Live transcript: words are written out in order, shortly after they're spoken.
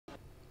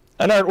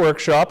An art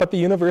workshop at the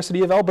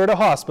University of Alberta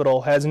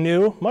Hospital has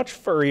new, much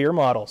furrier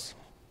models.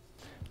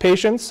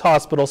 Patients,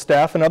 hospital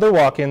staff, and other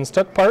walk-ins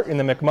took part in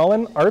the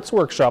McMullen Arts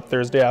Workshop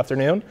Thursday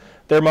afternoon.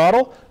 Their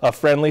model, a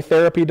friendly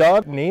therapy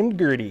dog named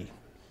Gertie.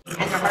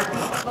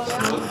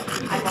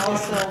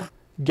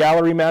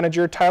 Gallery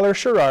manager Tyler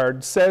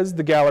Sherrard says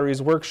the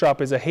gallery's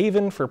workshop is a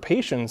haven for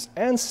patients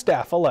and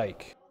staff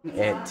alike.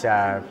 It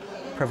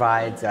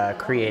provides a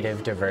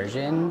creative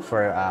diversion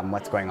for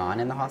what's going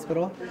on in the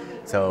hospital.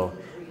 So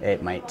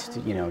it might,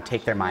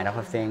 take their mind off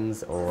of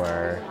things,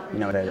 or,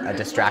 a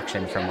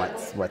distraction from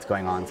what's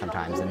going on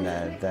sometimes in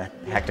the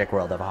hectic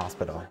world of a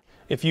hospital.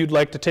 If you'd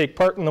like to take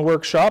part in the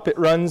workshop, it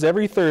runs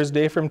every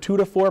Thursday from 2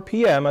 to 4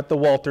 p.m. at the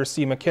Walter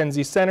C.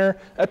 Mackenzie Center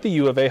at the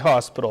U of A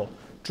Hospital.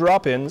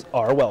 Drop-ins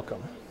are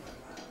welcome.